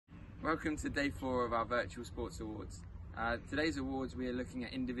Welcome to day 4 of our Virtual Sports Awards. Today's awards we are looking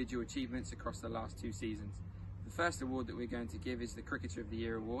at individual achievements across the last 2 seasons. The first award that we're going to give is the Cricketer of the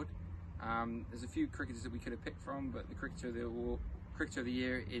Year award. There's a few cricketers that we could have picked from, but the Cricketer of the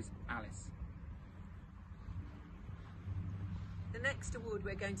Year is Alice. The next award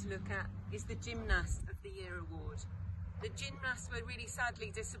we're going to look at is the Gymnast of the Year award. The gymnasts were really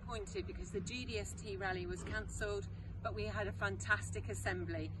sadly disappointed because the GDST rally was cancelled, but we had a fantastic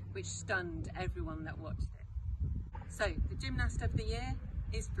assembly which stunned everyone that watched it. So the Gymnast of the Year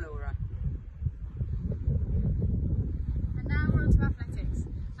is Flora. And now we're on to athletics.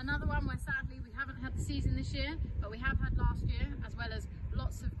 Another one where sadly we haven't had the season this year, but we have had last year, as well as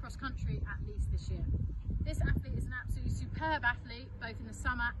lots of cross country at least this year. This athlete is an absolutely superb athlete, both in the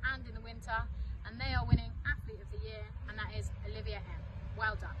summer and in the winter, and they are winning Athlete of the Year, and that is Olivia M.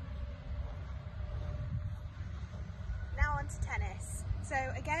 Well done. Now on to tennis. So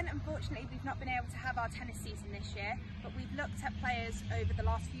again, unfortunately we've not been able to have our tennis season this year, but we've looked at players over the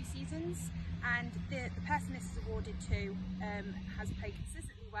last few seasons, and the person this is awarded to has played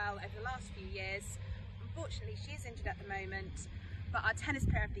consistently well over the last few years. Unfortunately she is injured at the moment, but our Tennis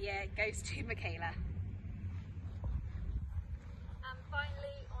Player of the Year goes to Michaela. And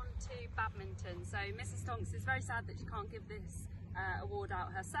finally on to badminton. So Mrs Stonks is very sad that she can't give this award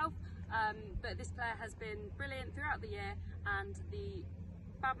out herself, but this player has been brilliant throughout the year, and the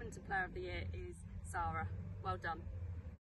badminton player of the year is Sarah. Well done.